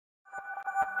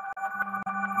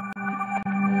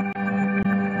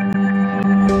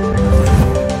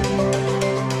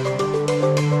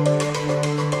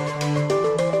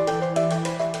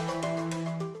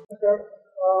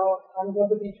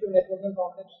networking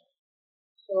concepts.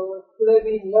 So today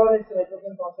we learn its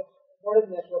networking concepts. What is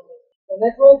networking? The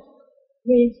network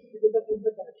means it is an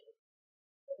interconnection.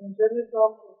 In general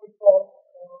terms, we call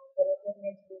the network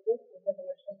means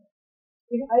interconnection.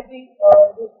 In IT,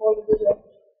 it is called a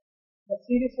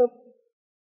series of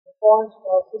points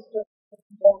or systems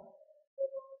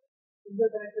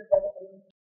interconnected by the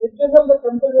community. In general, the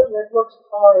computer networks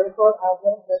are referred as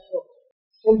a network.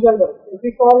 In general, if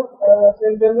we call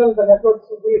in general the networks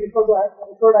we referred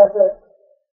as a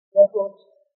network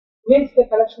means the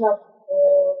collection of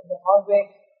the hardware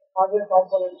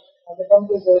components of the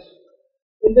computers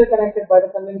interconnected by the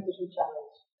communication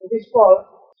channels. It is called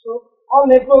on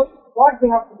network. What we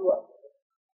have to do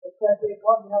exactly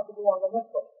what we have to do on the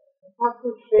network. We have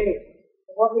to share.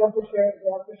 What we have to share? We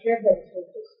have to share the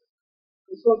resources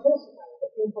and the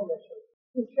information.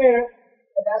 To share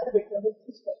the data between the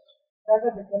systems.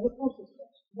 Data between the two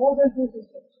systems. More than two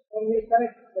systems. When we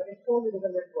connect the resource with the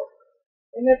network.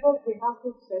 In network, we have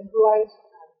to centralize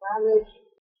and manage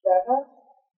data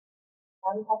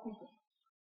and applications.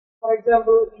 For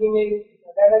example, email,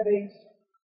 database,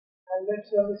 and web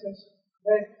services,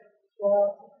 web.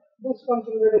 This comes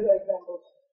in various examples.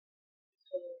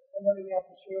 So, generally, we have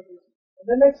to share this. And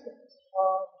the next,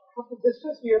 have to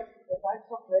discuss here the types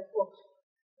of networks.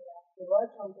 We have to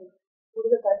write something. What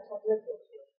are the types of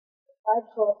networks? The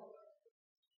types of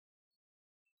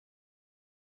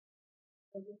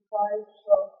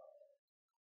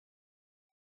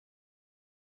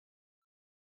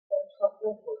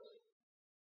networks.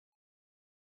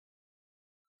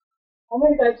 How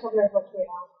many types of networks we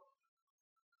have?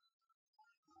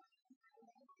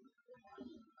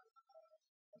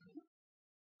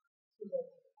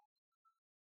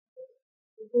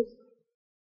 This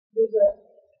is a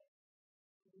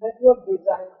network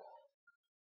design.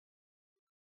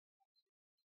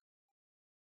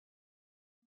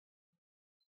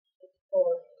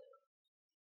 Or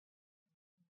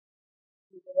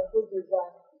network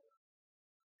design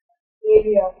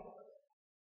area.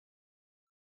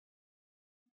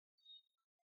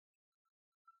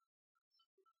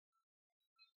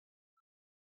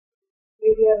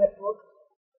 Area network.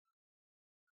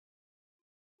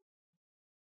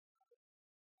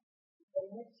 The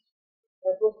next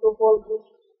network topology.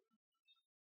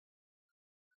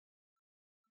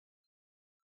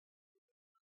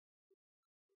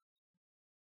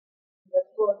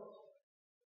 Network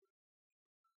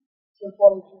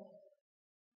topology.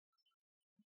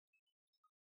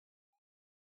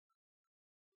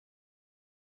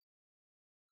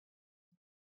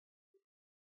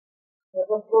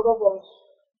 Network protocols.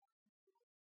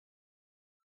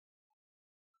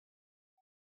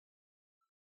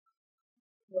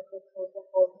 Network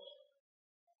protocols.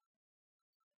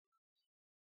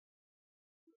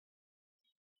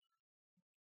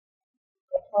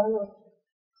 The final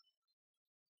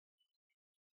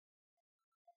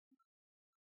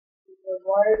is the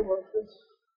wired versus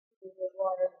the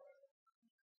wired.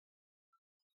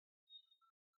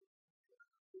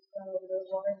 This kind of the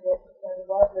wired versus and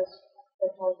wireless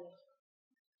technologies.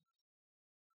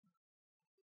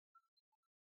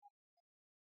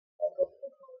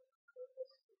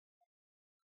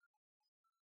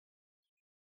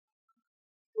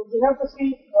 So we have to see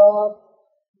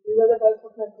these are the types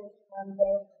of networks, and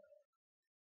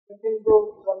we can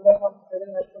go one by one. What is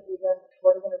network design?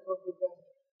 What is the network design?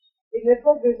 In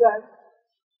network design,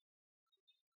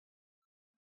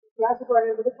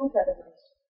 classified into the two categories.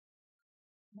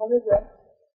 One is the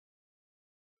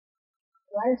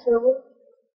client server,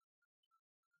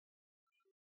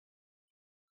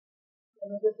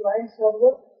 and it is client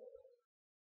server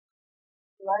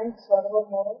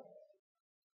model.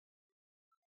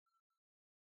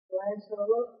 Client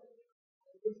server.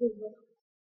 This is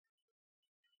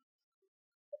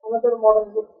another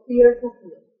model is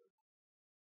peer-to-peer.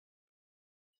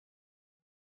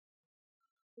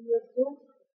 Peer-to-peer.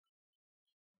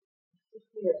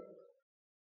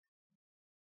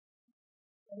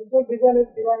 Network design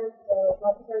is divided,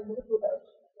 classified into two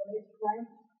types. One is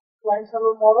client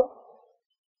server model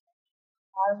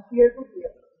and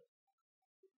peer-to-peer.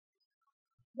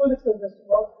 We'll discuss this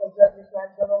what exactly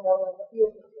client server model and the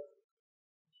peer-to-peer.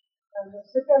 And the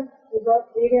second is our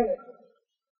area network.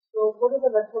 So what is the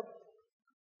network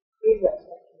area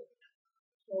actually?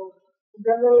 So in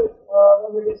general,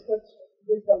 when we discuss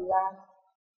with the LAN,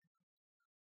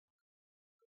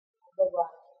 the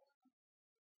WAN.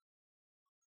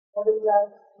 What is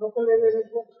LAN? Local area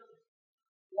network.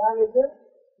 LAN is a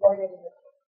wide area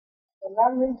network. The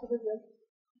LAN means you can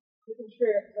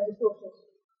share the resources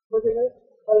within a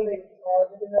building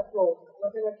or within a floor,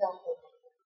 within a campus.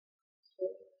 So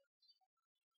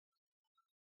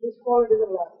This is called is a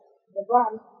LAN. The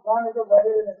WAN is a wide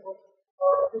area network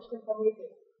which can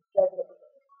communicate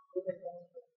geographically. We can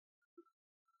communicate.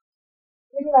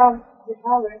 In LAN, we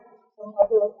have it some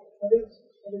other, there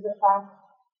is a PAN,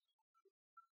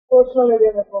 personal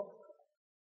area network,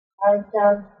 and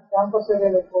CAN, campus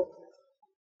area network.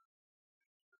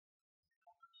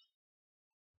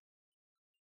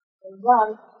 In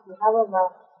WAN, we have a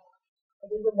map.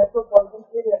 It is a metropolitan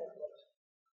area network.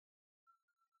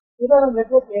 These are the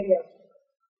network areas.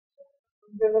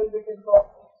 In general, we can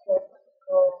talk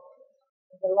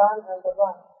the LAN and the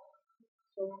WAN.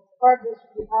 So, apart this,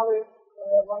 we have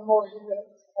one more here,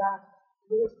 CAN.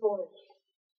 This is storage.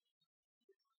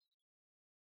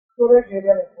 Storage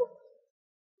area network.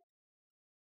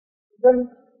 Then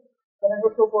the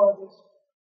network topologies.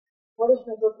 What is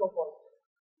network topology?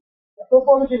 The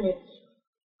topology means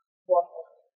what?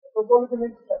 The topology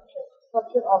means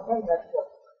structure of a network.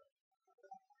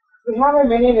 We have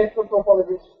many network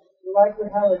topologies, like we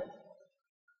have a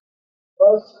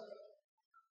bus,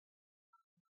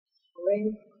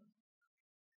 ring,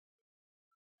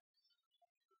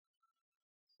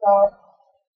 star,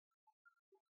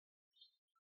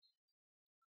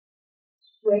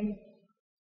 string,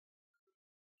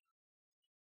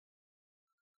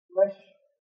 mesh,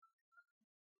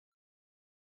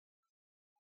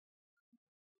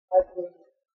 hybrid.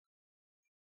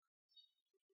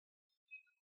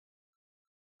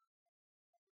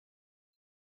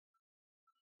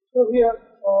 So here,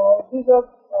 these are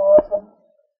some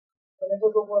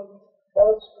network topologies: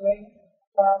 bus, ring,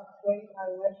 star, string,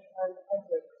 and mesh, and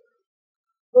hybrid.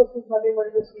 Bus is nothing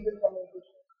but a serial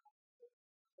communication.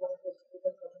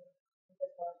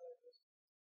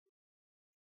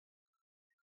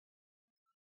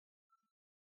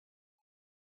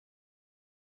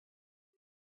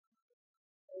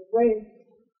 Ring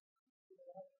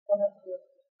connects with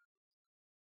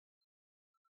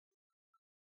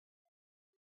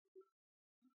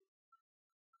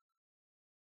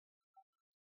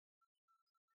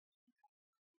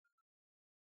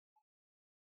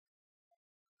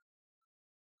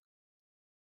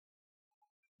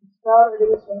star. It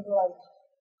is centralized.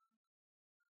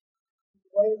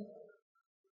 Ring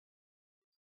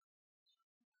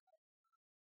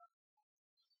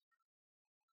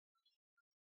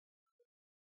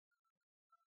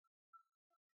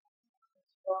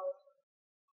star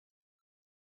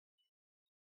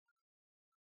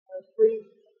and string.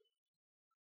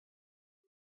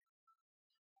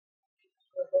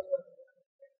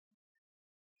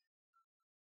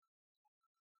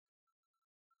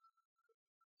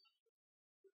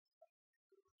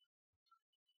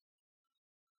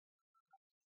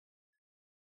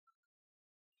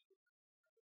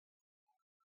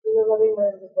 This is nothing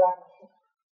but the branch.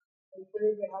 And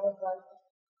string we have a branch.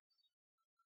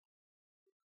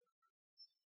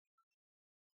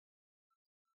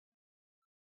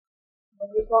 When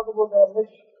we talk about the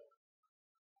mesh,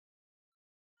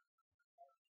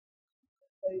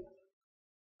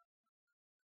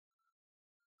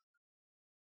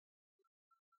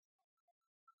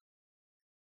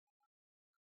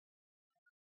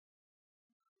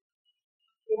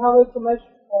 we have a mesh,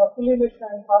 fully mesh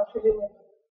and partially mesh.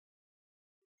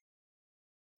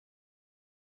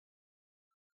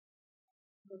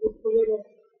 This is fully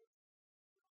mesh.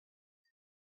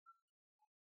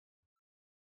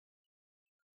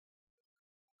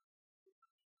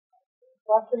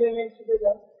 Partially mesh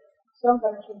together. Some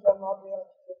connections are not there.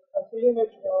 Fully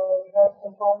mesh, we have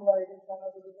some formula. It is kind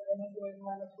of n into n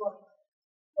minus 1.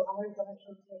 So how many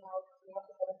connections we have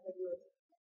to connect it here.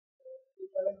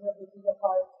 We collect that this is a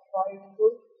 5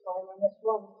 into 5 minus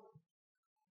 1.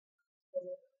 So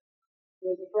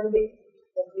there is a 20,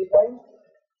 then design,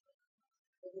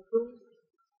 there is a 2.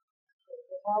 So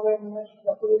we have a mesh,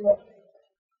 the fully mesh.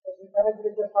 So we connect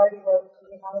with the 5 device, so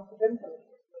we have a potential.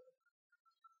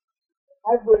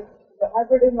 Hybrid. The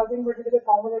hybrid is nothing but it is a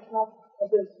combination of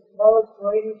this bus,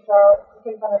 ring, star. You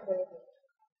can connect anything.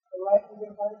 So like you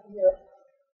can connect here.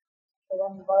 So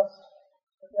one bus.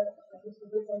 Okay, this is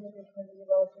the communication in the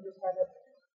bus. This kind of.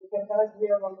 You can connect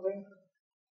here one ring.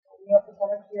 You have to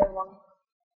connect here one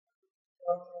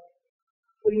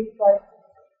string type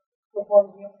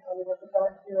topology, and you have to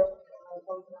connect here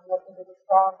something like the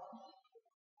star.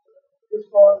 This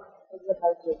called is the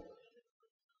hybrid.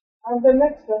 And the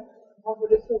next step, we have to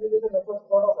discuss it is the network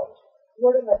protocol.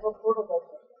 What is network protocol?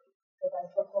 The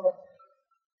network protocol.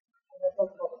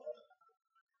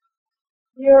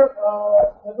 Here,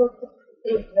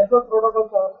 network protocols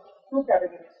are two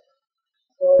categories.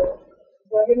 So,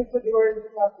 again, it's divided into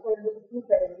classified into two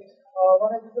categories.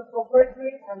 One is the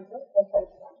proprietary and the open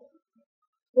standard.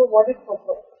 So, what is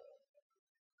proprietary?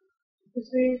 you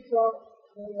see, so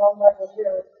long back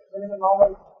here, there is a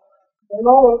novel. The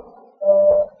novel,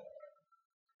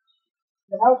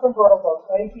 they have some protocols,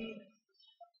 IP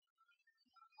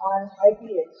and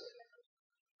IPX.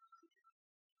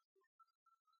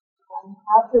 And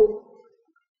Apple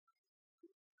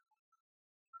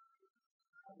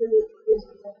is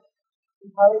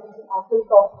Apple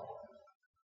Talk.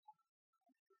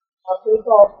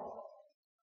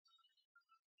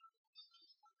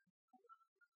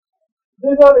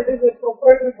 It is a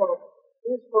proprietary protocol.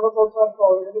 These protocols are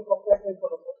called proprietary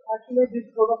protocols. Actually,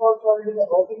 these protocols are a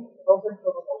routing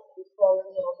protocol. This is called a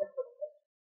routing protocol.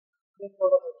 These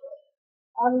protocols are.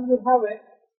 And we have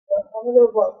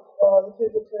another one, which is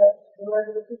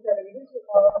divided into two categories.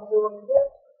 Another one is the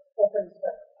open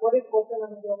stack. What is open?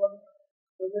 Another one.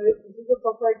 This is a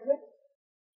proprietary.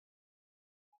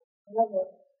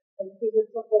 Another. And this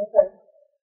is a open.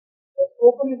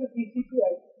 Open is a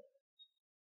TCP/IP.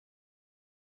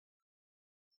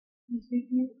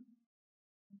 TCP.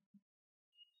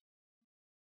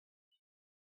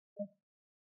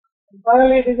 And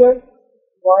finally, it is a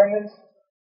wireless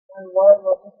and wire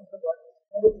versus wireless.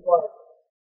 That is wireless.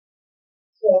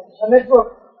 So a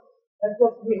network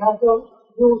we have to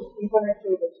use Ethernet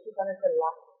cables to connect a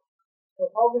LAN.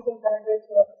 So how we can connect it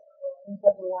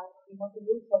inside the LAN? We have to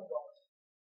use some wires.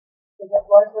 So that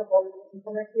wires are called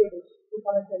Ethernet cables to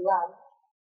connect a LAN.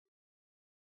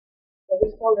 So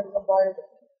this is called as a wired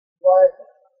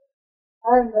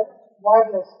and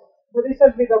wireless. So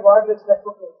recently the wireless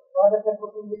networking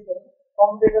is a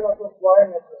competitor of the wire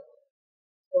network.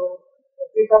 So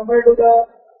if we compare to the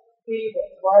speed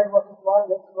wired versus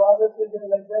wireless is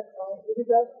like that. It is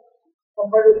a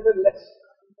compared to the less.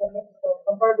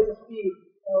 Compared to the speed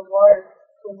wired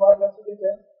to wireless, it is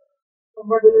a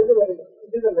compared to the very less. It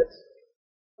is a less.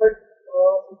 But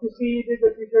if you see it is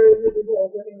the future is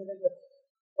everything is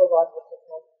for wireless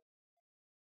technology.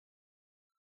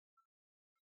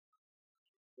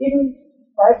 In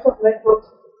types of networks,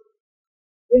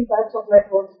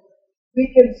 we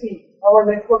can see our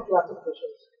network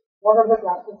classifications. What are the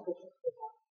classifications?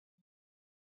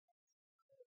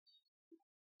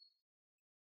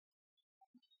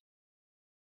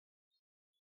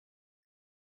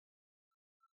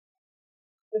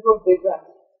 Network design.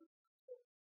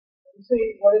 You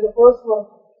see, what is the first one?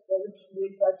 Which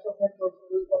these types of networks?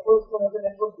 The first one is the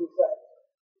network design.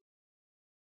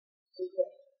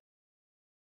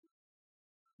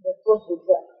 Network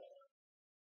design.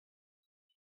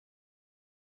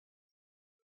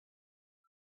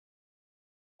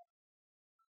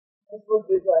 Network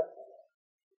design.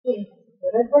 The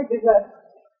network design.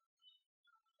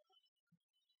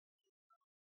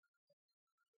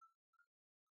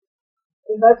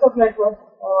 In types of network,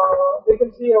 we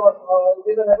can see our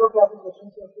it is a network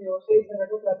classification. So if you see the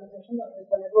network classification,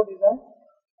 it's a network design.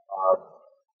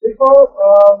 Before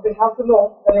we have to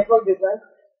know the network design,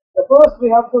 first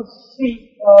we have to see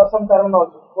some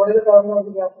terminology. What is the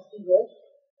terminology we have to see here?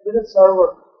 It is a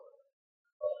server.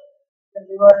 Can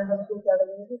divide into two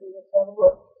categories. It is a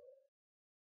server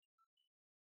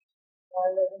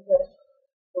and it is a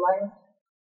client.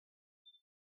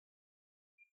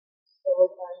 Server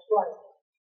and client.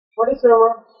 What is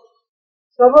server?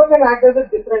 Server can act as a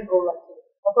different role actually,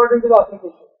 according to the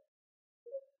application.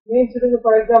 Means it is,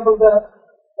 for example, the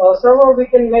server we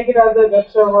can make it as a web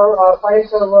server or file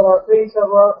server or print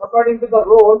server according to the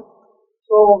role.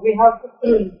 So we have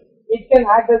it can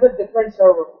act as a different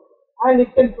server and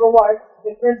it can provide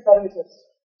different services.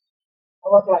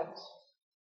 Our clients.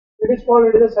 It is called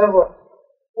a server.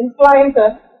 In client,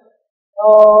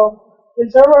 in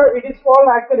server it is called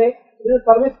actually it is a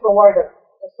service provider.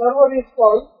 The server is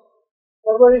called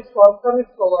service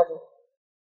provider.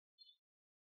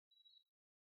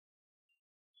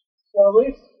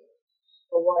 Service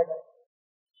provider.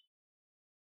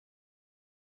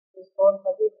 Is called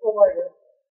service provider.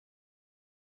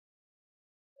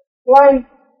 Client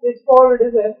is called it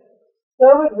is a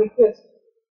service request.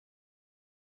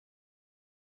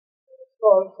 It's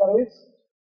called service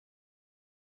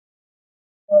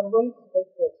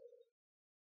request.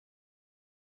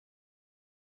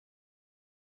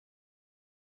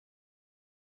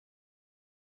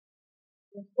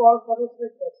 It's called service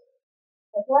request.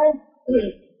 The client,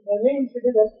 the main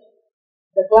citizen,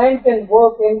 the client can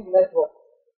work in network.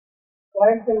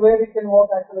 Client can where it can work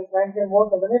actually, client can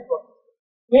work in the network.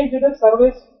 Means it is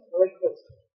service request.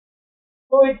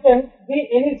 So it can be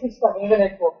any system in the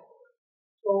network.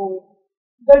 So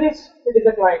that is it is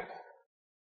a client.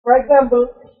 For example,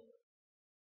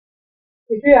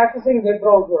 if you are accessing web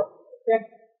browser, okay,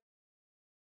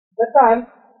 that time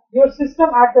your system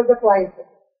acts as a client.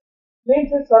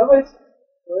 Means a service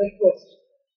request.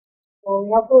 So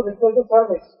we have to request the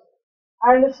service,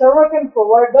 and the server can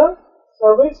provide the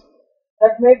service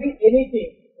that may be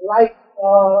anything like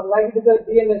it is a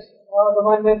DNS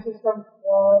domain name system,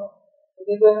 it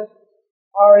is a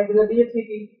or it is a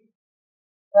DHCP,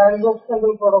 Remote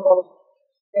Control Protocol,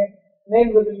 okay,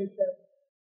 name resolution,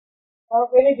 or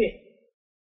anything.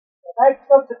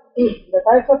 The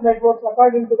types of networks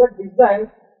according to the design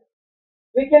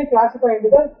we can classify into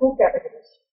the two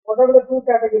categories. What are the two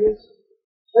categories?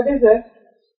 That is a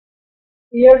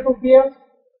peer-to-peer.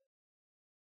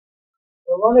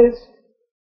 So one is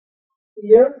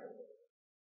peer,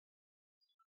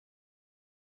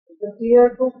 the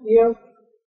peer-to-peer.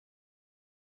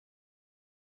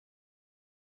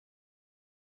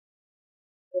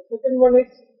 The second one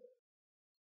is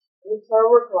the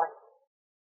server client.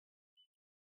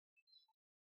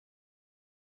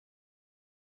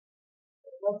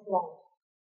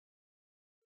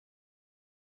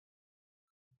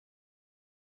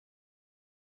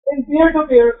 In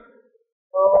peer-to-peer,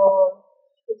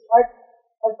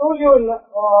 I told you in the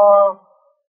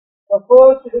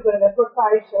first it is the network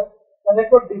types, the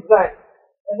network design.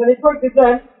 And the network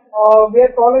design, we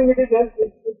are calling it as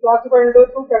it's classified into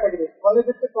two categories. One is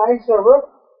the client server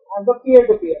and the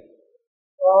peer-to-peer.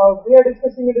 We are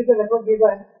discussing it as a network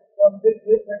design. This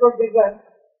network design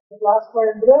is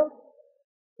classified into the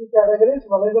two categories.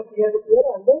 One is the peer-to-peer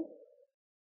and the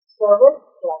server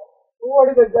client. So what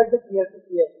is exactly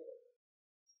peer-to-peer?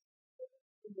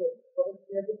 What is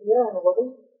peer-to-peer and what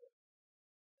is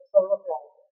server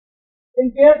client?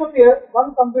 In peer-to-peer,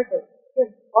 one computer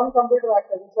acts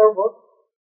as a server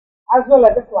as well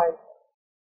as a client.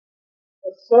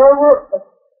 The server,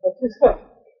 the system,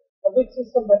 the big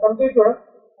system, the computer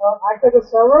acts as a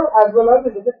server as well as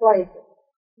it is a client.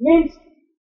 Means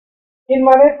in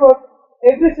my network,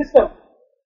 every system,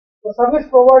 the service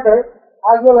provider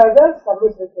as well as a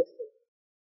service requester.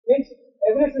 Means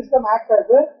every system acts as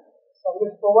a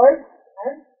service provider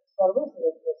and service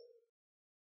requester.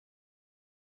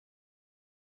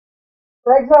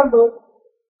 For example,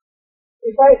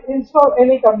 if I install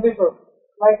any computer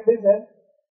like this,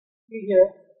 see here,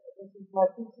 this is my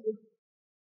PC.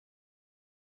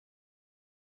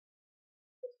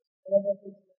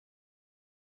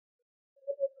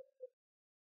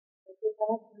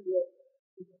 Connected here.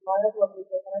 This is my network which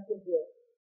is connected here.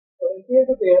 So in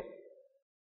peer-to-peer,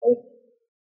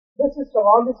 this system,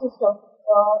 on this system,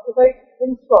 if I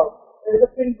install, there is a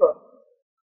printer.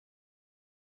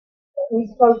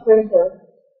 Install printer.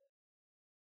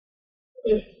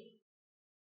 In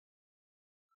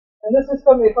the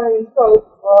system, if I install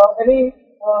any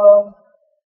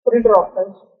printer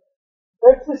options,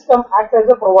 that system acts as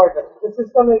a provider. The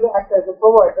system is act as a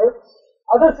provider.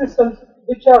 Other systems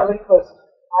which are request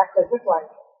act as a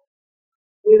client.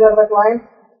 These are the clients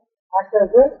act as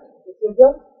a, this is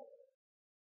the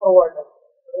provider.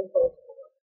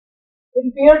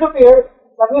 In peer-to-peer,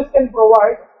 service can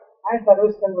provide and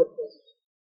service can request.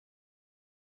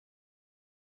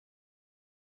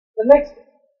 The next,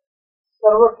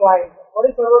 server client. What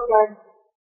is server client?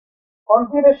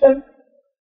 Configuration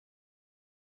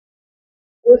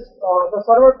is the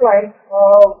server client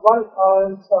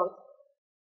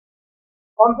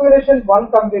configuration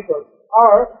one computer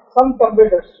or some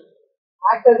computers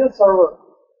act as a server.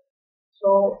 So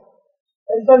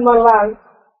inside my LAN,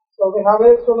 so we have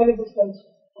so many systems.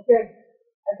 Okay,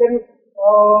 I can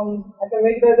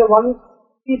make it as a one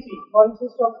PC, one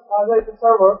system as a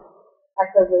server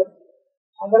act as a,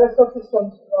 and the rest of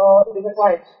systems is a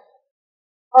client.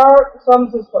 Or some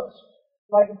systems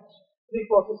like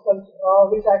 3-4 systems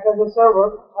which act as a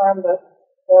server and the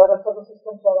rest of the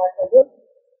systems are act as a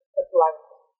client.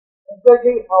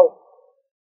 Exactly how?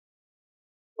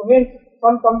 So means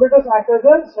some computers act as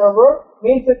a server,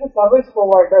 means it's a service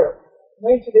provider.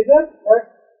 Means it is the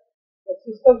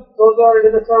systems, those are it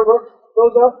is a server,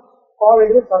 those are called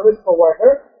it is a service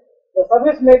provider. The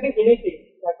service may be anything,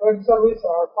 like web service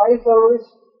or file service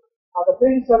or the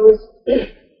print service.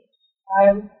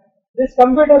 And these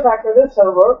computers act as a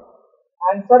server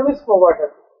and service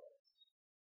provider.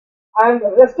 And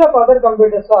the rest of other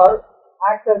computers are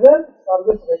act as a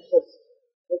service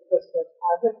requester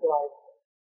as a client.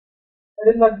 It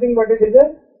is nothing but it is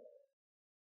a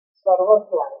server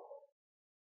client.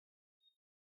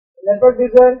 Network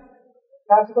design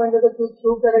classified into the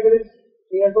two categories,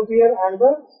 peer-to-peer and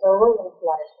the server and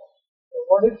client. So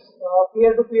what is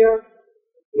peer-to-peer?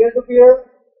 Peer-to-peer,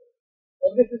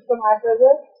 every system acts as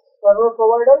a server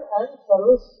provider and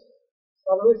service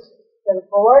can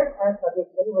provide and service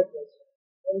can request.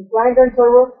 In client and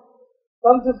server,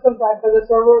 some systems act as a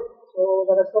server, so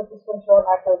the rest of systems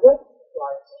act as a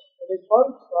client. It It is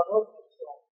called server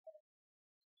system.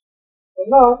 So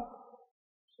now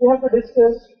we have to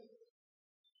discuss.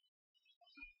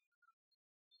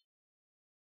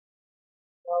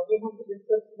 We have to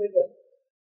discuss together.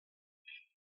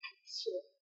 So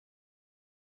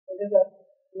it is a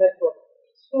network.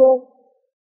 So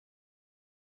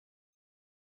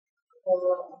so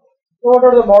what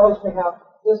are the models we have?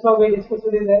 Just now we discussed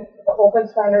it is the open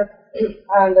standard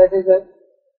and that is a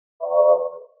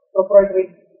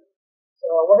proprietary. So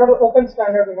what are the open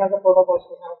standard? We have the protocols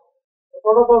we have. The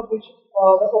protocols which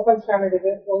the open standard is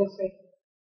a OSA.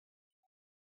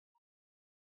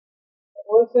 The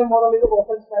OSA model is the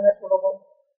open standard protocol.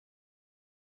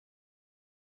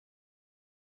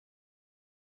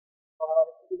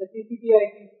 It is a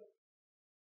TCP/IP.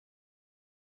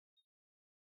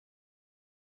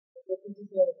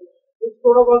 These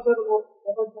protocols are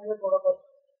open standard protocols.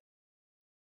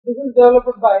 This is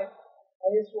developed by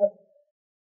ISO.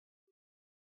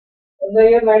 In the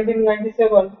year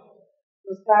 1997,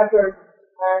 they started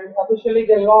and officially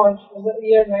they launched in the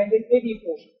year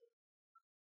 1984.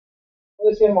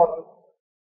 OSA model.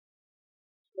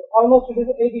 So almost it is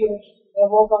 8 years they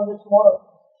work on this model.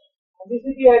 And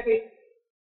TCP/IP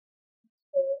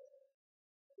in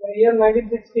the year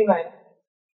 1969.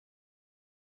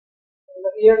 In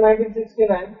the year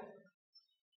 1969,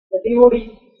 the DoD,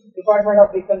 Department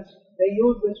of Defense, they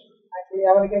use this. Actually,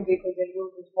 American people they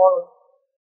use this model.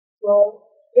 So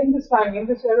in this time, in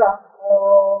this era,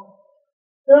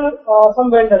 there are some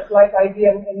vendors like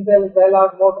IBM, Intel, Dell,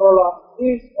 Motorola.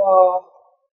 These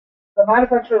the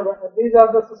manufacturer. These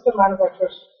are the system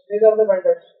manufacturers. These are the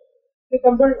vendors. The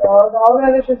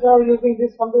organizations are using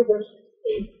these computers.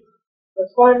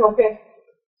 That's fine. Okay.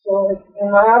 So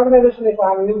in my organization, if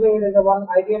I'm using it as a one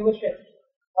IBM machine,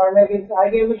 or maybe it's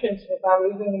IBM machines if I'm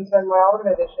using inside my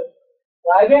organization,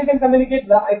 the IBM can communicate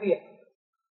the IBM.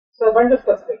 So vendor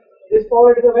specific. It is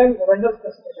called as a vendor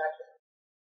specific actually.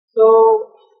 So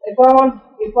if I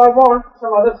want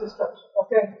some other systems,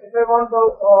 okay, if I want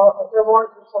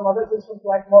some other systems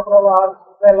like Motorola or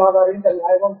Dell or Intel, if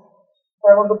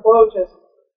I want to purchase,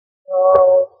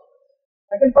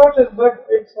 I can purchase, but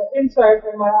it's inside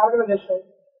in my organization.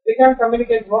 We can't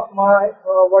communicate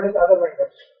what is other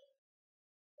vendors.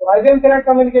 So IBM cannot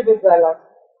communicate with Dialog.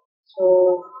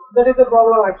 So that is the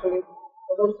problem actually.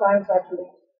 For those times actually.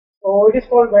 So it is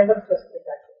called vendor specific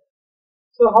actually.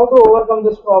 So how to overcome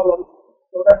this problem?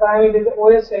 So that time it is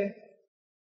OSA.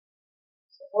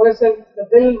 OSA, the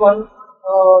build one,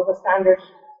 the standards.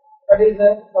 That is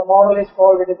the model is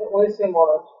called. It is the OSA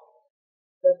model.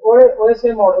 The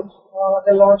OSA models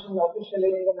they launched officially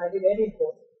in the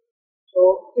 1984.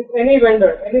 So if any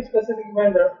vendor, any specific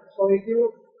vendor, so if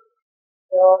you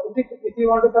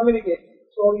want to communicate,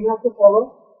 so you have to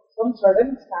follow some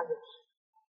certain standards.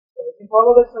 So if you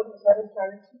follow the certain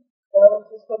standards,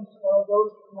 systems,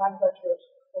 those manufacturers,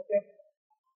 okay,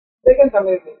 they can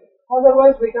communicate.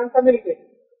 Otherwise, we can't communicate.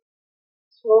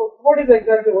 So what is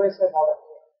exactly OSA model?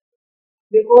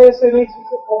 The OSA means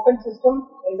it's an open system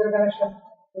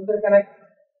interconnect.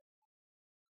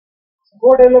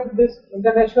 Who developed this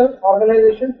international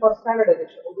organization for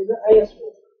standardization? It is the ISO.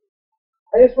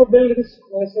 ISO built this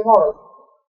OSA model.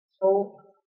 So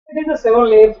it is a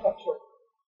 7-layer structure.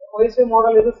 The OSA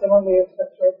model is a 7-layer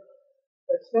structure.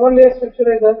 The 7-layer structure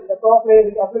is the top layer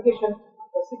is application.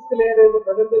 The 6th layer is the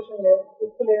presentation layer.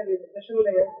 5th layer is the session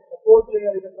layer. The 4th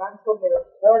layer is the transport layer.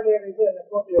 3rd layer is the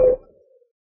network layer.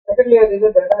 2nd layer is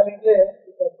the data link layer.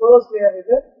 The 1st layer is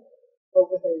the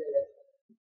processing layer.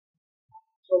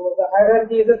 So the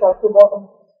hierarchy is the top to bottom.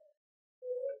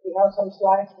 We have some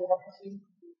slides we have to see.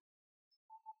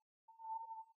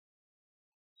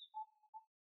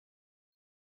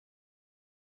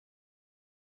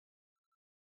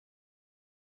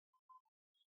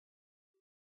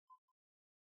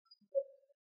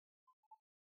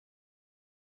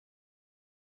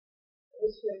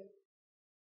 This way,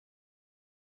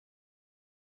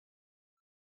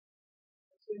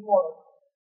 model.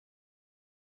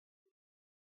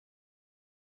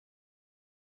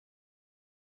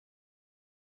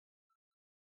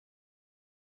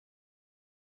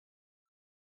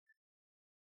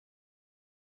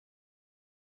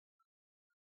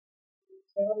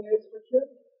 Seven-layer structure,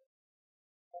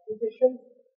 application,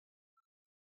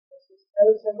 this is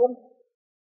L7,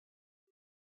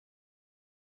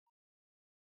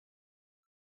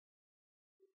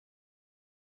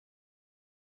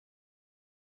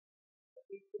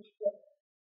 application,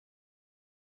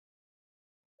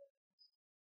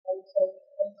 L7,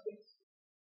 L6,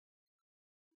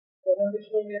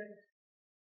 presentation layer,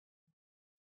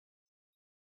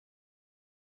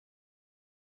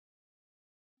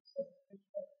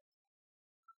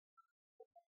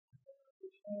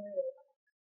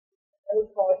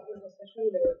 L5 is the session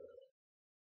layer.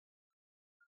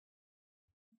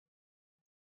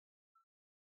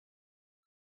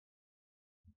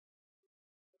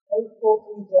 L4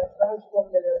 is the transport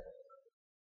layer.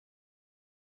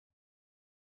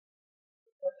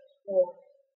 L4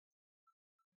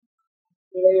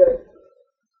 layer.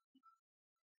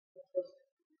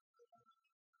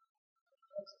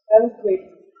 L3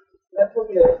 network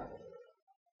layer.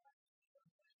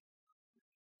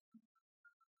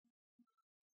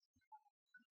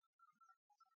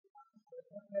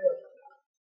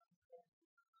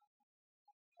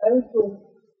 L2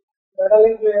 data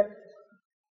link layer.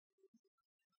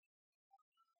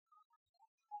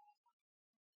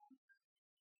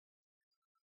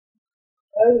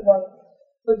 L1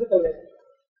 physical layer.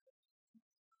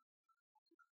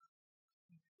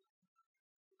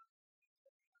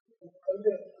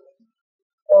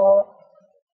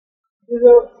 This is a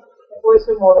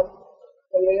cohesive model,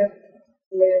 the layer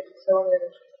 7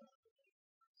 layers.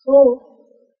 So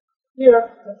here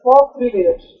the top 3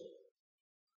 layers.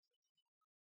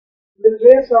 These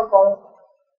layers are called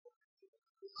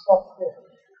software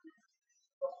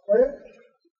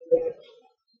layers.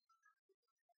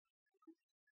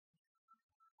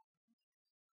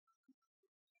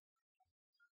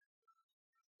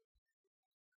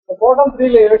 The bottom 3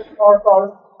 layers are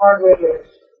called hardware layers.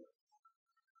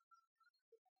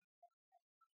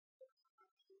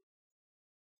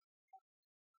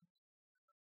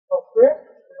 Software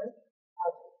and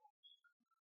hardware.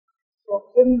 So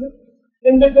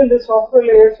in between the software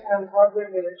layers and hardware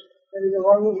layers, there is a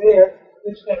one layer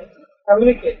which can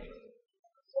communicate.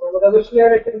 So with which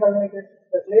layer it can communicate?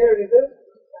 That layer is a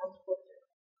transport layer.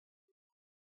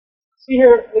 See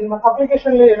here in my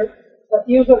application layer, the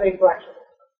user interaction.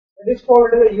 It is called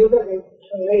as a user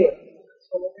interaction layer.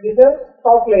 So it is a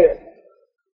top layer.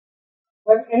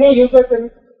 When any user can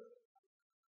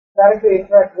directly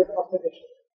interact with application.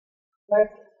 Right?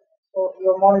 So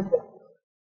your monitor.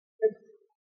 Right?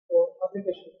 So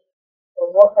application.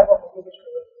 So what type of application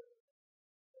is it?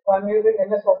 If I am using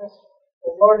MS Office,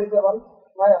 so Word is the one,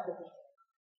 my application.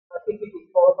 PPT,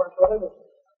 PowerPoint, whatever.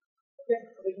 Okay,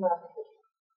 it is my application.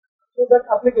 So that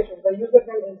application, the user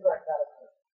can interact directly.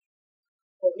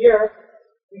 So here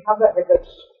we have the headers.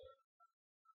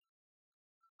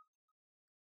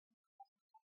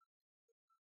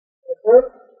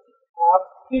 Header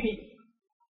PD,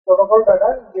 protocol data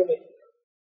unit.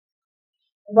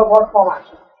 In the what format?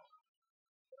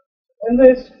 In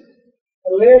this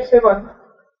layer 7,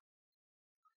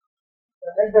 the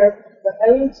header, the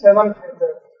L7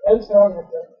 header,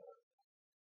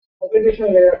 application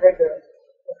layer header.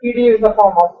 The PD is the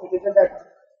format, it is a data.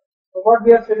 So what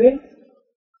we are sending?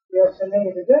 We are sending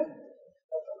it is a data,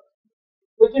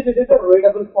 which is a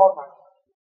readable format.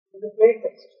 It is a plain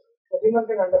text. Everyone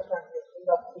can understand this in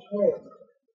the application layer.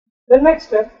 The next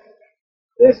step,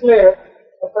 this layer,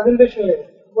 the presentation layer.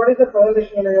 What is the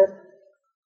presentation layer?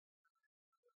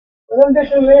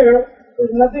 Presentation layer is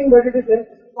nothing but it is a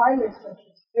file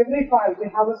extensions. Every file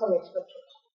will have some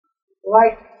extensions.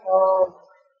 Like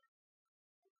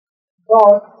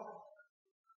dot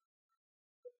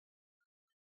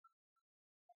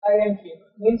img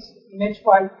means image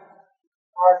file,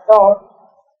 or dot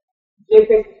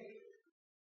jpeg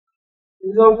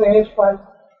is also image file,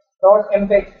 dot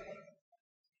mpeg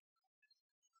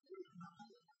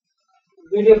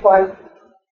video file,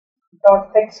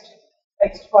 dot text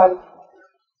file.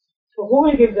 So who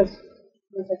will give this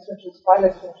extensions, file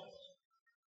extensions?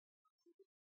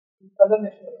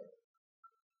 Presentation layer.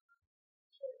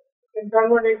 You can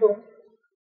convert into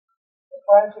the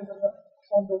files into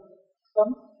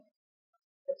some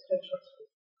extensions.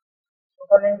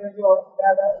 According to your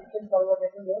data, you can convert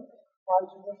into your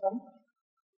files into some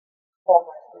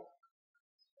format.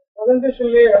 Presentation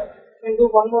layer can do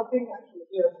one more thing actually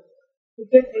here. It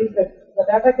can encrypt. The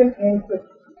data can encrypt.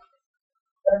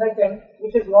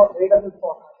 Which is not readable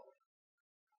format.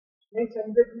 Means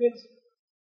encrypt means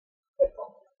a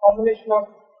combination of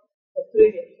the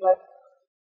 3 things like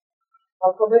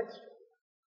alphabets.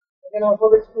 Again,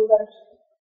 alphabets 2 types,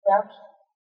 caps,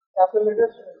 capital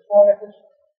letters, and small letters.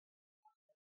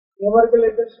 Numerical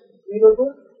letters 0 to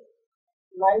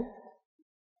 9.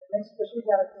 Next special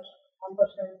characters,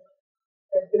 ampersand,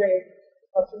 grade,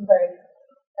 percentile,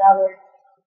 caret.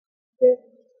 Okay,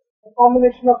 a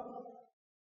combination of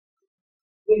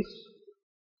these.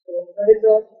 So that is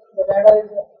the data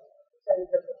is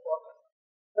encrypted format.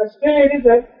 But still, it is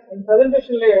in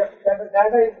presentation layer that the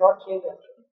data is not changed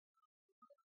actually.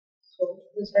 So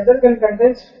this header can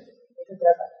contain the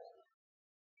data.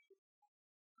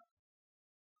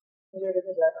 Here it is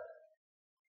the data.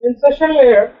 In session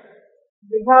layer,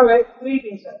 we have a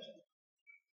creating section.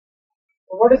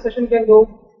 So what a session can do?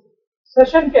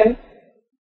 Session can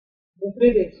do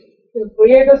three things. It can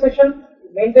create a session,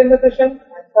 maintain the session,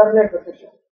 and terminate the session.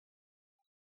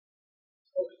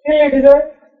 So still it is a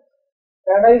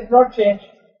data is not changed.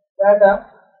 Data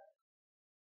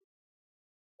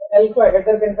alpha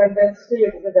header can contain still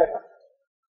it is a data.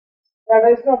 Data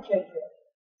is not changed here.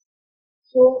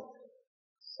 So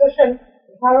session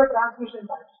we have a transmission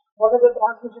types. What are the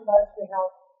transmission types we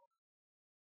have?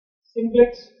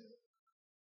 Simplex,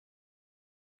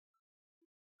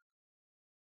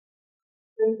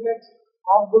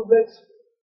 half duplex,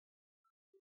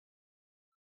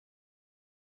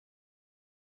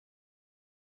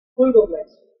 full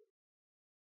duplex.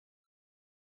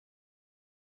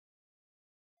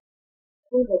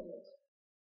 Full duplex.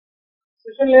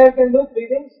 Session layer can do three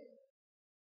things: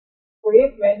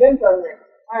 create, maintain, terminate.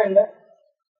 And the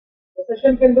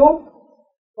session can do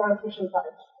transmission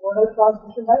types. What are the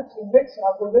transmission types? Simplex,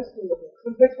 half duplex, full duplex.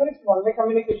 Simplex means one-way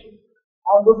communication.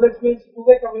 Half duplex means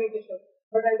two-way communication.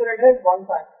 But either it is one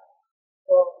time.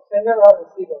 So sender or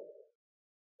receiver.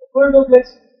 Full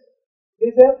duplex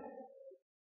is a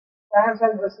trans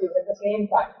and receive at the same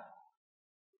time.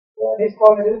 So it is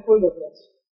called full duplex.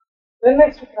 Then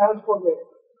next, transport layer.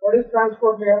 What is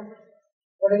transport layer?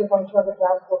 What is the function of the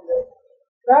transport layer?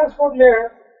 Transport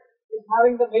layer is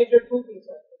having the major two things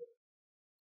actually.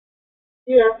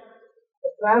 Here, the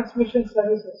transmission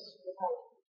services. We have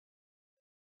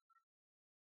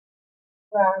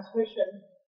transmission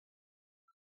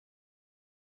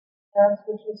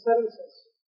services.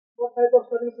 What type of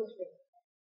services we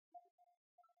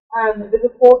have? And there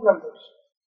are port numbers.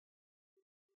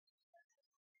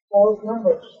 Port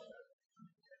numbers.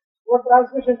 What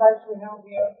transmission types we have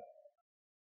here?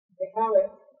 We have a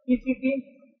TCP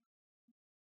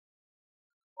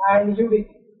and UDP.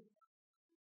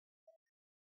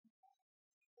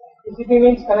 TCP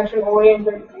means connection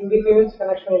oriented, UDP means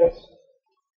connectionless.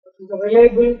 Which is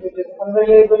reliable, which is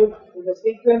unreliable, which is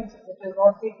sequence, which is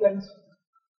not sequence,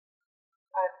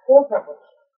 and port numbers.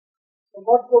 So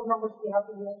what port numbers we have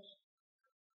to use?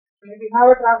 So if we have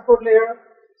a transport layer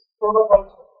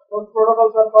protocols, those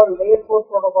protocols are called layer 4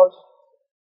 protocols.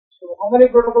 So how many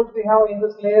protocols we have in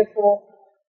this layer 4?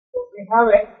 So we have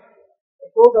a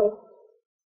total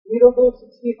 0 to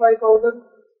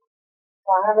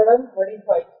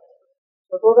 65,535.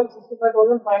 So total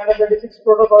 65,536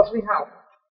 protocols we have.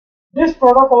 These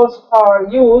protocols are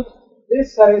used,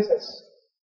 these services,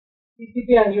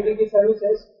 TCP and UDP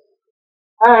services,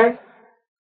 and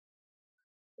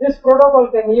this protocol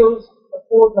can use the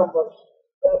port numbers.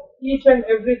 So each and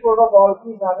every protocol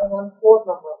is having one port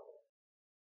number.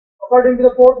 According to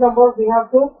the port number, we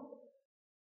have to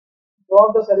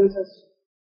drop the services,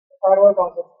 firewall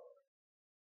concept.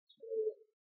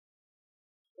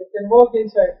 It can work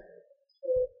inside. So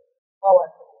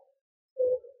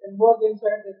it can work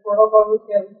inside this protocol. We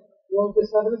can use the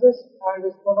services, and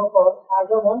this protocol has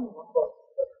a one number.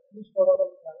 Each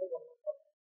protocol has a one number.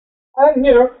 And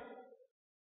here,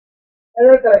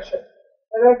 error correction.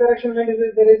 Error correction means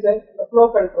there is a flow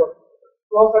control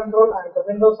and the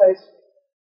window size.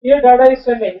 Here data is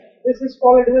sending. This is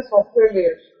called the software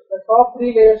layers. The top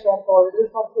three layers are called the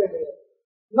software layers.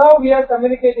 Now we are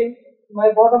communicating.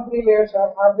 My bottom three layers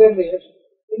are hardware layers.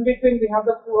 In between we have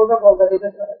the protocol, that is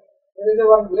there is a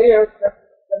one layer. The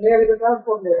layer is a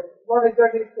transport layer. What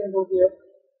exactly it can do here?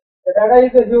 The data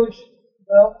is a huge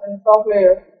and top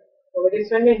layer. So it is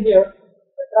sending here.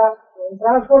 In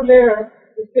transport layer,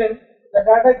 it can the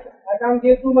data. I can't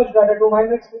give too much data to my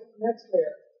next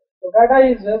layer. So data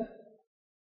is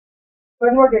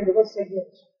converted into the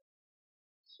segments.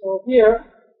 So here,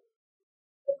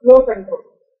 the flow control.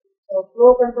 So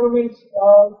flow control means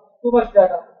too much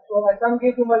data. So I can't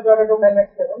give too much data to my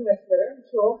next layer.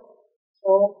 So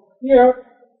here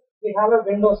we have a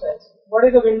window size. What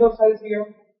is the window size here?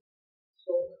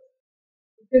 So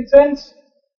it can sense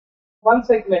one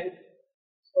segment.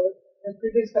 So if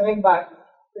it is coming back,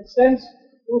 it sends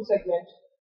two segments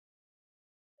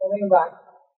coming back,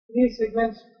 three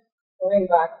segments coming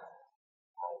back,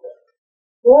 and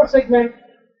fourth segment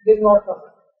is not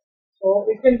coming. So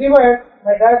it can divide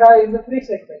my data into three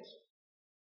segments.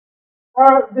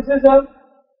 Or this is a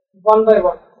one by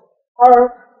one.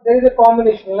 Or there is a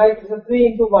combination, like it's a 3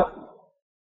 into 1.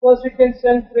 First it can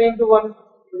send 3 into 1 to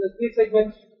the 3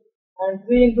 segments, and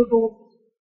 3 into 2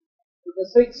 to the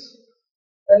 6.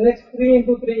 The next 3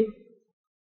 into 3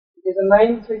 is a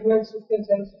 9 segments it can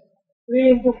send. 3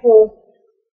 into 4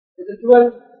 is a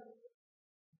 12.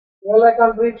 12 I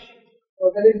can't reach,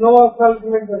 so there is no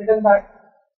acknowledgement to return back.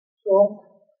 So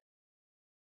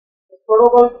the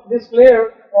protocol, this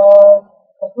layer,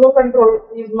 the flow control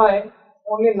is my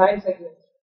only 9 segments.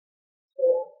 So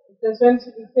in sense,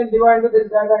 it can divide this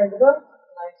data into the 9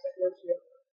 segments here.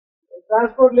 In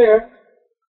transport layer,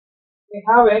 we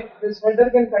have it. This header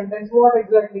can contain what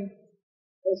exactly?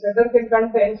 This header can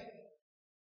contain.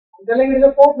 I'm telling it is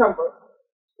a port number.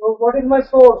 So what is my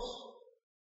source?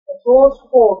 The source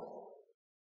port.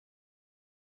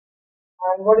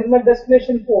 And what is my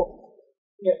destination port?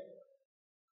 Here.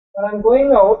 When I'm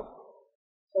going out,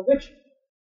 so which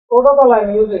protocol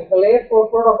I'm using, the layer 4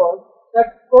 protocol,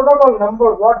 that protocol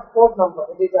number, what port number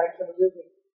it is actually using,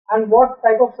 and what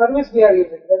type of service we are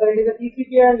using, whether it is a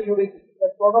TCP and UDP. The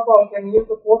protocol can use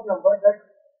the port number that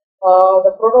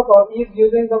the protocol is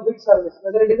using the which service,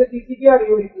 whether it is a TCP or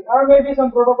UDP, or maybe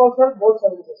some protocols are both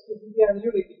services, TCP and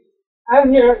UDP. And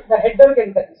here the header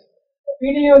contains the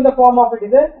PDU in the form of it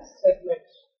is a segment.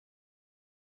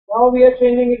 Now we are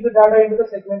changing the data into the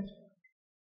segments.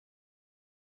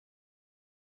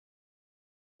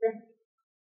 Okay.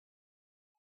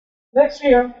 Next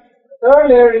here, the third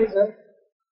layer is the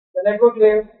network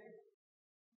layer.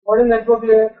 What is network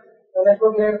layer? The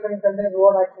network layer can contain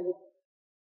what actually?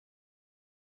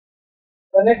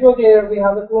 The network layer, we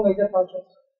have the two major functions.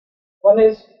 One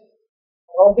is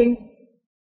routing.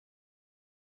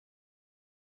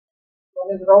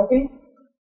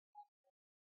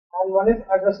 And one is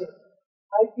addressing,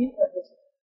 IP addressing.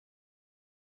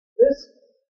 This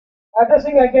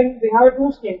addressing again, we have two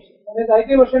schemes. One is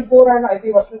IP version 4 and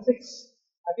IP version 6.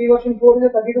 IP version 4 is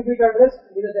a 32-bit address,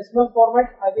 it is a decimal format.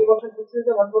 IP version 6 is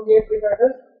a 128-bit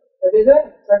address, that is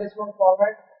a decimal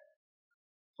format.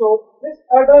 So this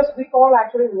address we call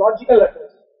actually logical address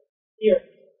here.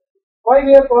 Why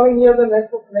we are calling here the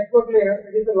network layer?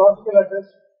 It is a logical address.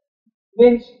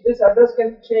 Means this address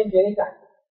can change anytime.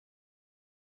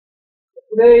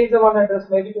 Today is the one address,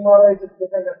 maybe tomorrow is a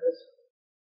different address.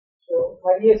 So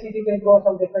my ESCT can throw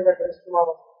some different address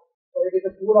tomorrow. So it is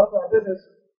a pool of addresses.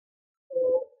 So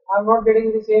I'm not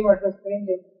getting the same address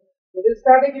changing. It is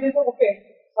static, it is okay.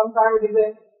 Sometimes it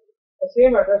is the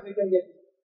same address we can get.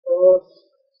 So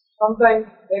sometimes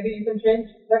maybe you can change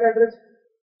that address.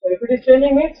 So if it is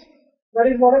changing means that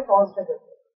is not a constant address.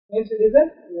 Means it is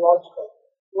a logical.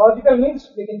 Logical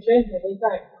means we can change any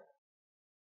time.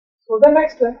 So the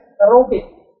next, the routing.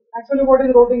 Actually, what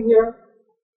is routing here?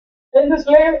 In this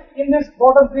layer, in this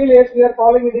bottom three layers, we are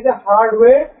calling it is a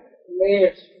hardware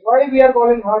layers. Why we are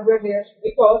calling hardware layers?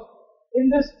 Because in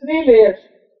these three layers,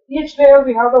 each layer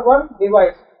we have the one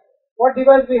device. What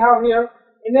device we have here?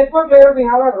 In network layer, we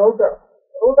have a router.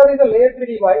 Router is a layer 3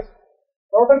 device.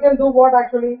 Router can do what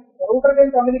actually? The router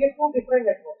can communicate two different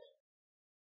networks.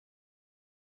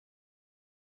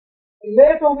 In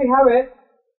layer 2 we have a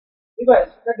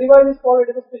device. The device is called it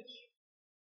is a switch.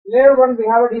 Layer 1 we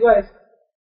have a device.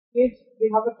 Means we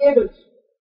have the cables.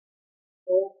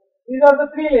 So these are the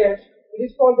three layers. It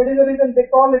is called, that is the reason they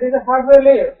call it is a hardware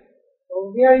layer.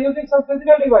 So we are using some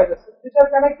physical devices which are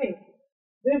connecting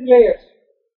these layers.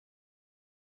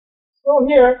 So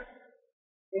here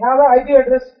we have an IP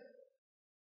address.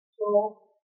 So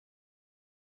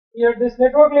here this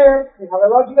network layer, we have a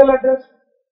logical address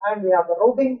and we have the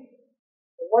routing.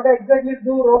 So what exactly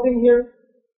do routing here?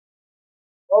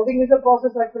 Routing is a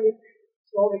process actually.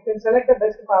 So we can select a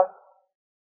best path,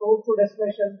 route to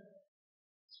destination.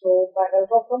 So by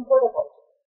help of some protocols.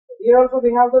 So here also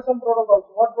we have some protocols.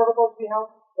 What protocols we have?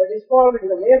 That is called it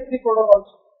is a layer 3 protocols.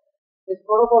 These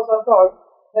protocols are called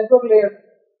network layer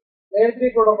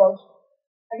 3 protocols.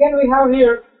 Again we have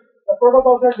here the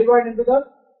protocols are divided into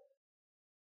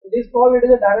it is called it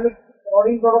is a dynamic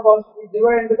routing protocols. We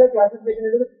divide into the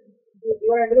classification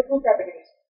divide into the two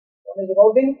categories. One is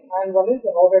routing and one is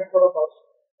the routed protocols.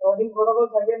 Routing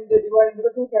protocols again they divide into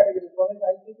the two categories. One is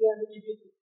IPP and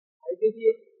EPP. IPP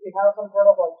we have some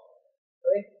protocols,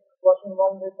 right? Version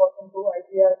 1, version 2,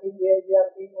 IGRP,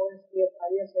 AIGRP, OSPF,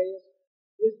 ISIS.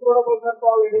 These protocols are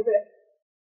called it is a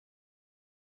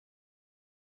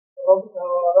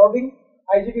routing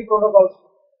IGP protocols.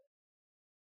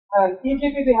 And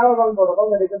EGP we have one protocol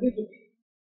that is the BGP.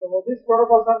 So these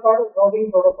protocols are called routing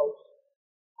protocols.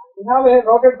 We have a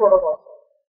routed protocol.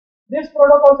 These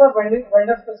protocols are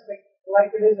vendor specific,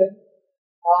 like it is in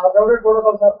routed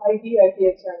protocols are IP,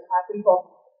 IPX and AppleCom.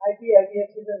 IP,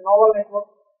 IPX is a novel network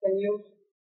can use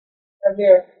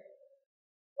earlier,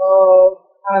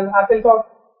 and AppleCom,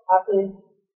 Apple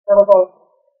protocol.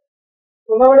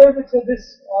 So nowadays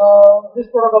these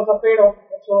protocols are paid off,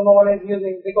 so no one is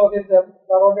using because it's the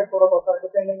routed protocols are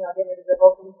depending again it is a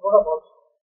routing protocols.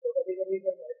 So that is the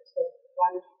reason it's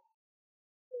vanished.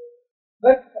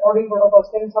 But routing protocols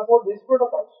can support these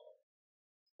protocols.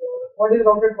 So what is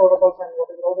routed protocols and what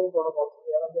is routing protocols?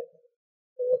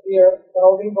 Here the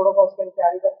routing protocols can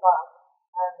carry the path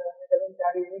and it doesn't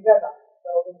carry any data. The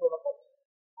routing protocols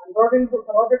and routed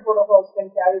protocols can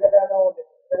carry the data only.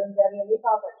 It doesn't carry any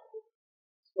path actually.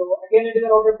 So again, it is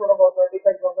a routed protocol, so it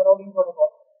depends on the routing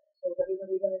protocol. So that is the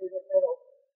reason it is a zero.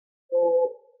 So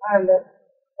and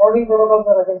routing protocols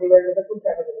are again divided into two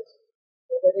categories.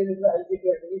 So that is the IGP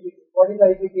and EGP. What is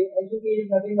IGP? IGP is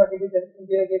nothing but it is an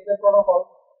India gateway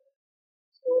protocol.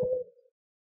 So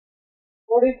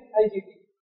what is IGP?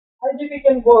 IGP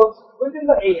can work within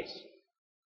the AS.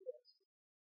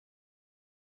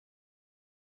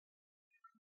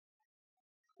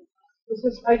 This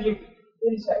is IGP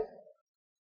inside.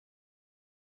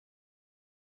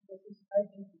 This is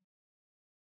IGP.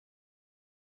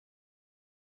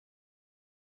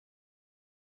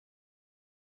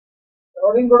 The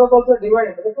routing protocols are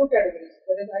divided into two categories.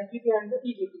 That is IGP and the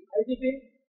EGP. IGP,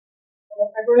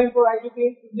 acronym for IGP,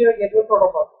 India Gateway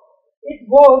Protocol. It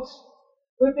works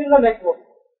within the network.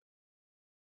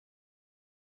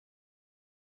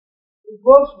 It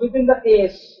works within the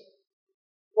AS.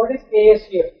 What is AS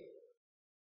here?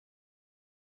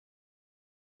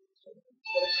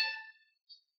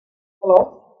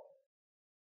 Hello?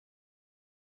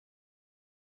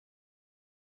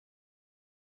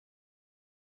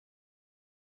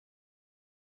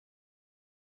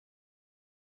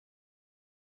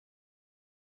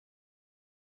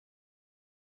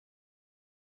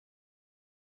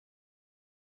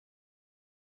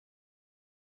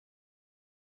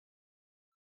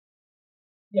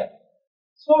 Yeah.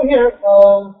 So here,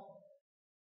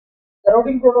 the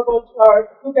routing protocols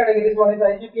are two categories. One is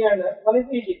IGP and one is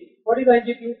EGP. What is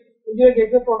IGP? India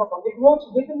Gateway Protocol. It works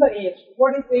within the AS.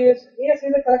 What is AS? AS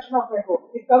is a collection of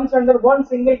networks. It comes under one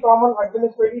single common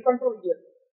administrative control here.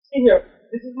 See here,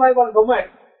 this is my one domain,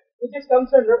 which is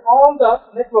comes under all the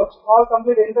networks, all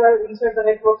complete entire inside the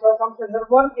networks are comes under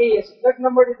one AS. That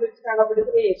number is this kind of it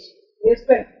is AS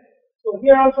 10. So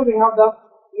here also we have the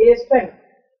AS 10.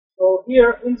 So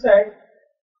here inside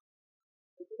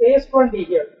AS 20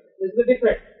 here. This is the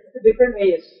different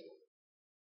AS.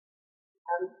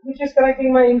 And which is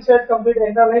connecting my inside complete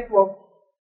entire network.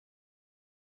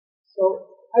 So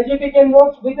IGP can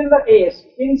work within the AS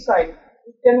inside.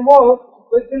 It can work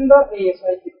within the AS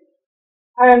IGP.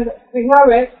 And we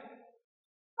have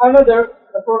another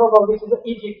protocol which is the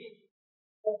EGP.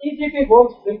 The EGP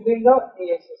works between the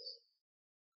ASs.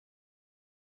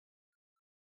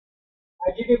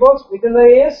 IGP works within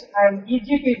the AS and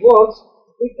EGP works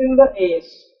within the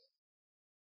AS.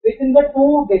 Within the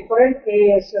two different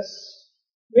ASs.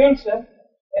 Means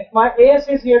if my AS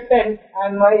is here 10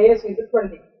 and my AS is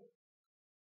 20.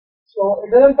 So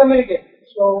it doesn't communicate.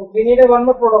 So we need a one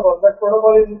more protocol. That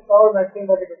protocol is called nothing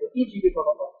but it is the EGP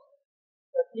protocol.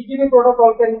 The EGP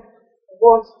protocol can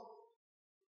work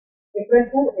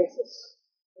different two ASs.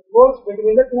 It works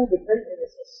between the two different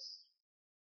ASs.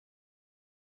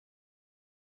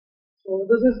 So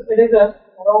this is it is a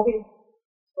routing.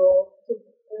 So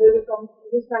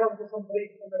it is kind of some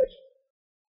brief information.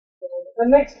 So the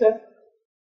next step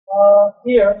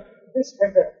here this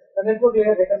header, the network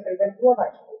layer data content one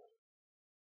actually.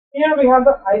 Here we have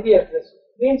the IP address.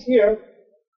 Means here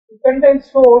it contains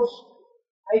source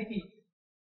IP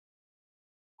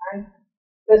and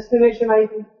destination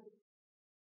IP.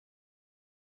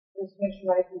 Destination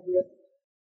IP here.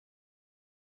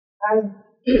 And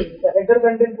the header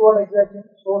contains what exactly?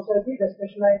 Source IP,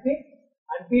 destination IP,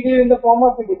 and PDF in the form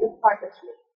of it is a packets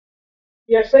here.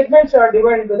 Here segments are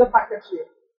divided into the packets here.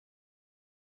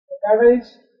 The data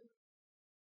is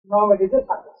now it is a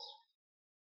packets.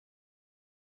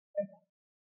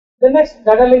 The next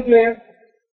data link layer.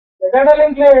 The data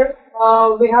link layer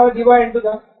we have a divide into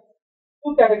the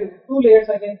two categories, two layers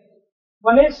again.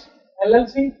 One is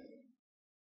LLC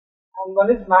and one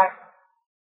is MAC.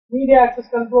 Media access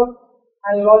control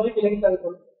and logic link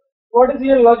control. What is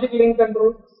your logic link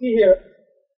control? See here,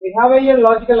 we have a here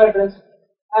logical address,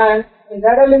 and in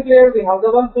data link layer we have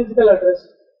the one physical address.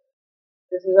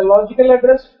 This is a logical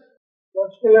address.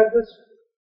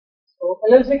 So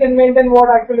LLC can maintain what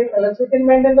actually? LLC can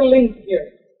maintain the link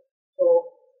here. So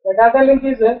the data link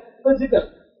is a physical.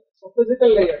 So physical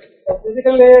layer. The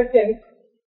physical layer can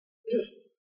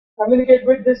communicate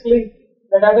with this link,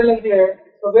 the data link layer.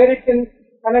 So where it can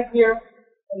connect here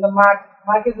in the MAC.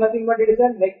 MAC is nothing but it is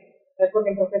a network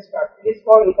interface card. It is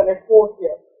called Ethernet port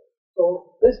here.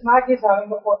 So this MAC is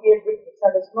having a 48-bit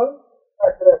hexadecimal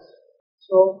address.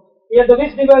 So here the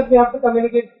which device we have to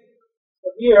communicate. So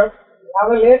here we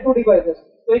have a layer 2 devices,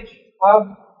 switch,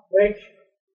 hub, bridge,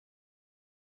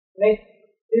 NIC.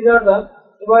 These are the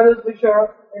devices which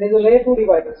are, it is a layer 2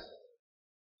 devices.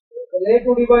 The layer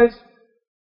 2 device,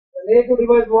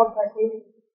 what actually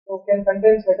so can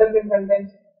contains, header can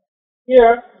contains.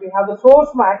 Here we have the source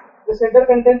MAC. This header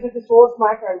contains the source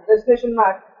MAC and destination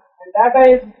MAC, and data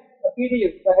is the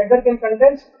PDU. The header can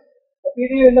contains the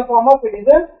PDU in the form of it is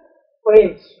a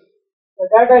frames. The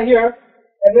data here,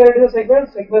 earlier it is a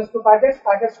segments to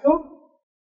packets to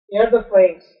here the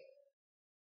frames.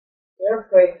 Here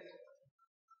frames.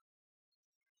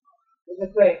 This is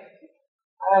a frame.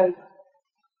 And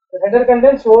the header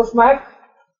contains source MAC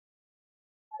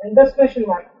and destination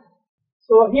MAC.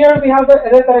 So here we have the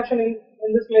error correction in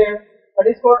this layer, that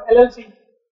is called LLC.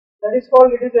 That is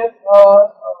called, it is a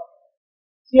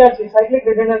CRC, cyclic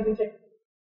redundancy check,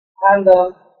 and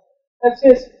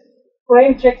FCS,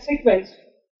 frame check sequence.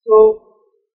 So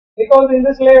because in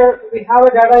this layer we have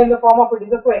a data in the form of it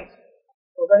is a frame,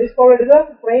 so that is called it is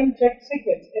a frame check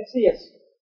sequence, FCS.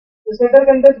 This header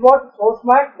contains what? Source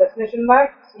MAC, destination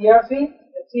MAC, CRC,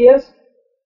 FCS,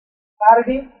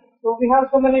 parity. So we have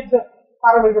so many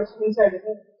parameters inside it,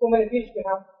 so many fields we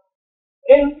have.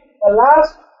 In the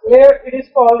last layer, it is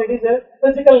called, it is a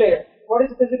physical layer. What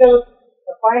is physical?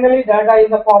 Finally, data in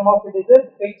the form of it is a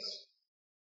bits.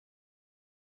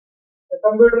 The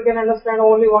computer can understand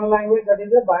only one language, that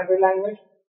is a binary language.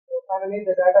 So finally,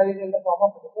 the data is in the form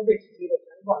of bits, zeros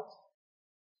and ones.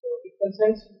 So it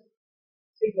contains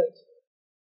signals,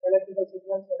 electrical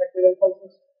signals, electrical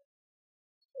pulses.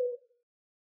 So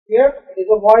here it is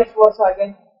a vice versa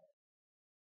again.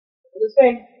 It is the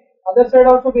same. Other side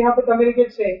also we have to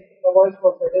communicate same. The voice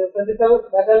versa. It is a physical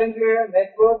data link layer,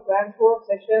 network, transport,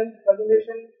 session,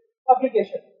 presentation,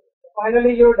 application.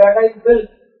 Finally, your data is built.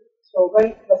 So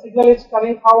when the signal is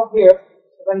coming out here,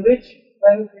 when it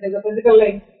is a physical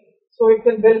link, so it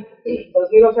can build the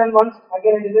zeros and ones.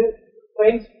 Again, it is a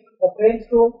frames. The frames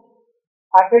to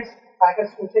packets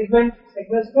to segments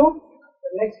to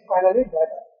the next finally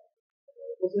data.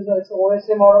 This is its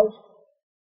OSA model.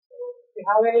 So if you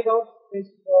have any doubts, please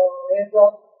raise the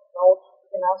doubts. You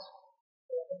can ask.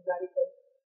 Clarify.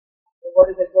 What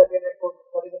is exactly a network?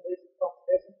 What is the basic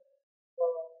basic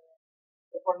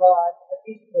If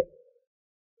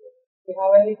you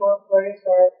have any queries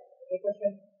or any questions,